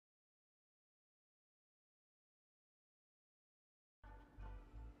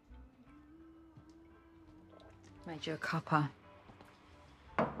Made you a cuppa.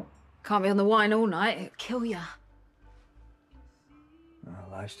 Can't be on the wine all night, it'll kill ya. Well,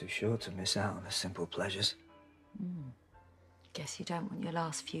 life's too short to miss out on the simple pleasures. Guess you don't want your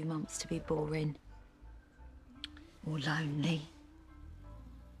last few months to be boring. Or lonely.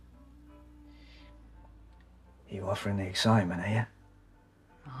 You offering the excitement, are you?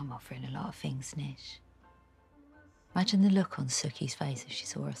 I'm offering a lot of things, Nish. Imagine the look on Sookie's face if she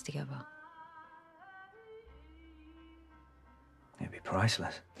saw us together. It'd be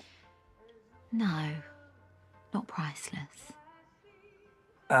priceless. No, not priceless.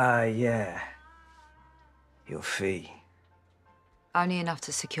 Yeah. Your fee. Only enough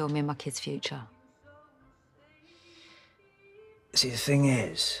to secure me and my kids' future. See, the thing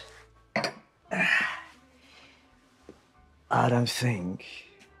is, I don't think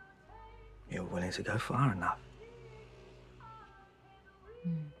you're willing to go far enough.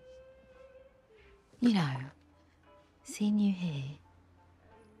 You know, seeing you here,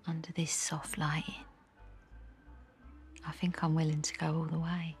 under this soft lighting, I think I'm willing to go all the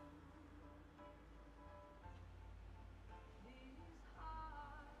way.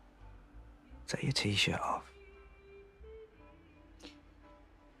 Take your t-shirt off.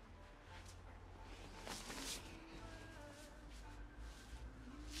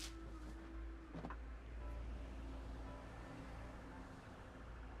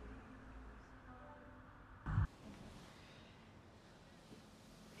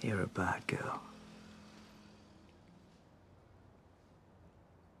 You're a bad girl.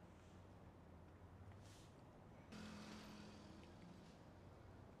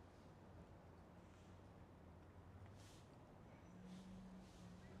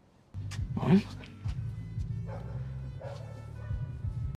 What?